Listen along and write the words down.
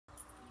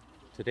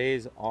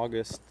Today's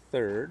August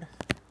 3rd.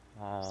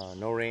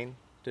 No rain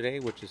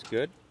today, which is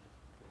good.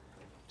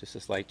 Just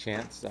a slight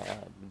chance.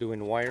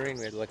 Doing wiring.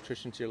 We had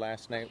electricians here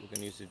last night. We're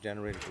going to use the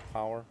generator for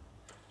power.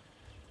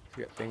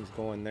 We got things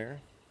going there.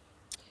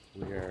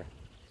 We are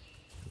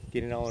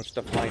getting all our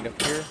stuff lined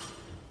up here.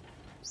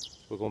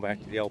 We're going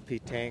back to the LP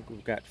tank.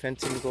 We've got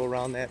fencing to go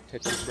around that.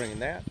 Tetsu's bringing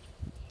that.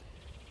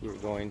 We're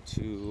going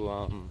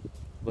to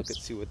look at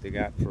see what they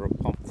got for a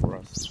pump for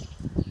us.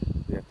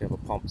 We have to have a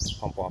pump to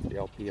pump off the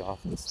LP off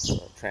this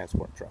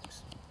transport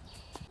trucks.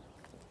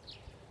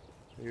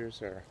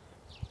 Here's our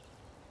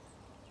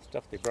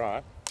stuff they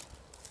brought.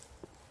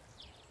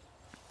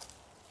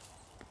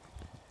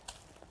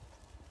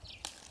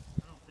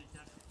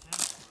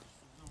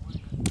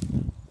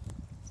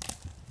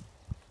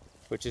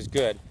 Which is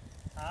good.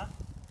 Huh?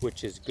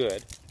 Which is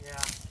good.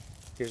 Yeah.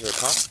 Here's our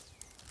pump.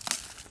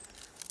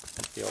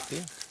 Pump the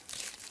LP.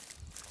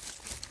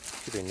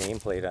 Should be a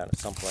nameplate on it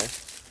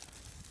someplace.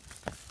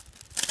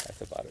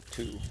 That's about a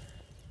 2.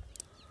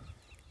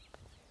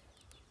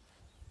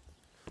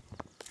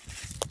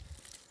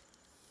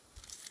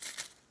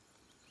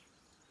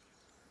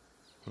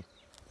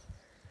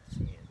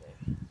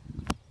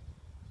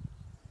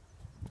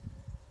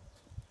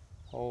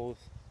 Hose,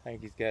 I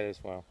think he's got it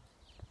as well.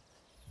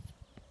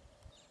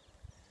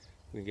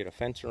 We can get a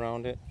fence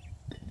around it,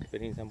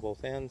 fittings on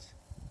both ends.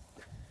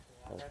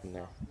 Go from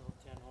there.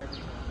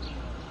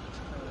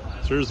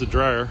 So here's the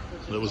dryer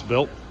that was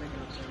built.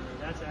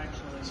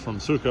 It's from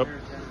Sukup.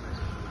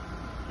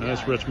 And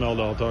that's Rich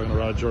Meldahl talking to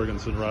Rod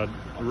Jorgensen.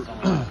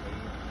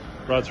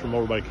 Rod's from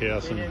over by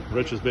Cass, and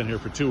Rich has been here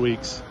for 2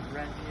 weeks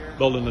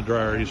building the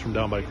dryer. He's from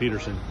down by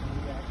Peterson.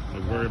 I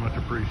very much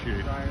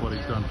appreciate what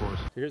he's done for us.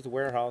 So here's the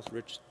warehouse.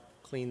 Rich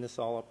cleaned this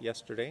all up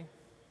yesterday.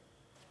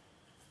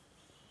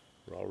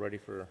 We're all ready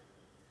for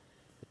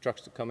the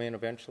trucks to come in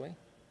eventually.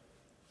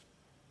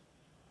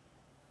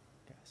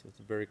 Yeah, so it's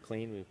very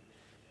clean.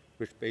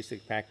 Rich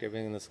basically packed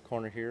everything in this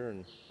corner here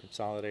and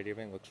consolidated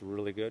everything. Looks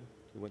really good.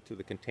 We went through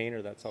the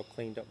container. That's all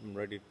cleaned up and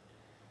ready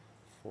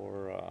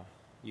for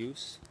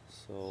use.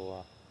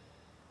 So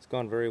it's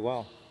gone very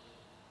well.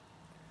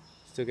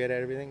 Still get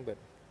at everything, but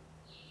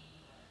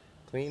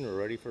clean. We're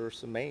ready for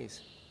some maize.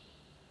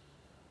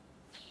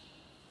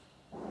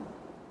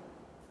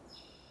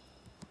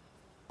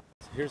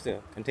 Here's the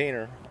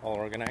container all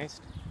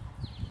organized.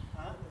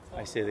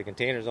 I say the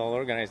container's all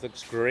organized.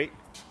 Looks great.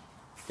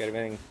 Got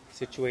everything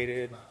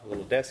situated. A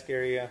little desk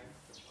area.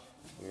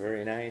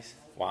 Very nice.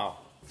 Wow.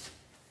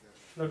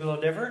 Look a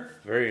little different?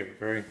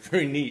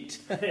 Very neat.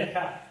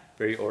 Yeah.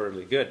 Very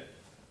orderly. Good.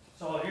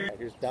 So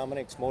Here's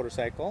Dominic's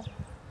motorcycle.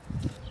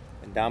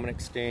 And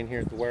Dominic's staying here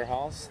at the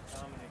warehouse.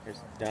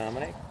 Here's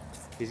Dominic.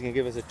 He's going to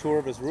give us a tour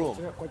of his room.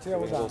 So we're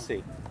going to go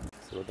see.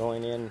 So we're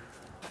going in.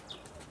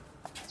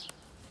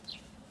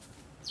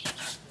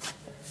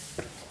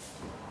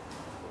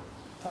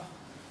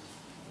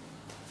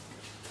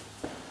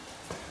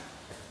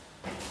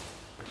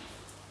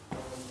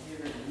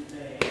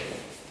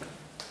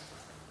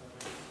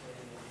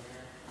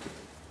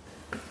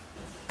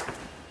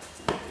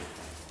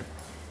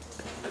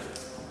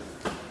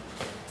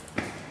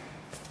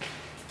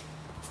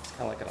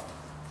 Kind of like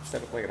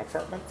set up like an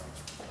apartment.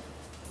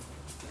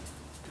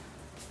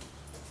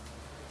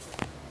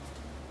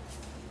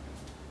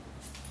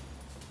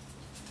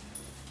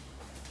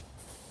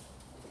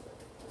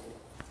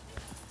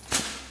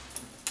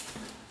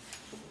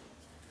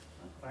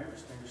 fire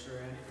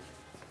extinguisher, Andy.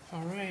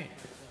 All right.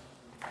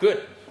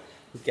 Good.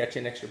 We got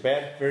you an extra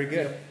bed. Very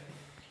good.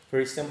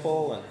 Very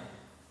simple, and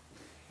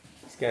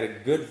it's got a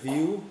good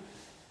view.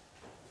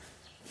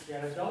 You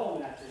got a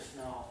dome mattress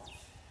now.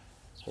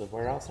 For the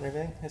warehouse and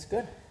everything. It's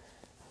good.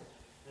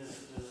 This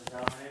is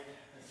Dominic.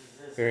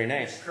 This is Very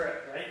nice.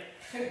 Correct,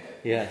 right?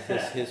 Yeah,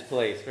 this is his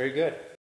place. Very good.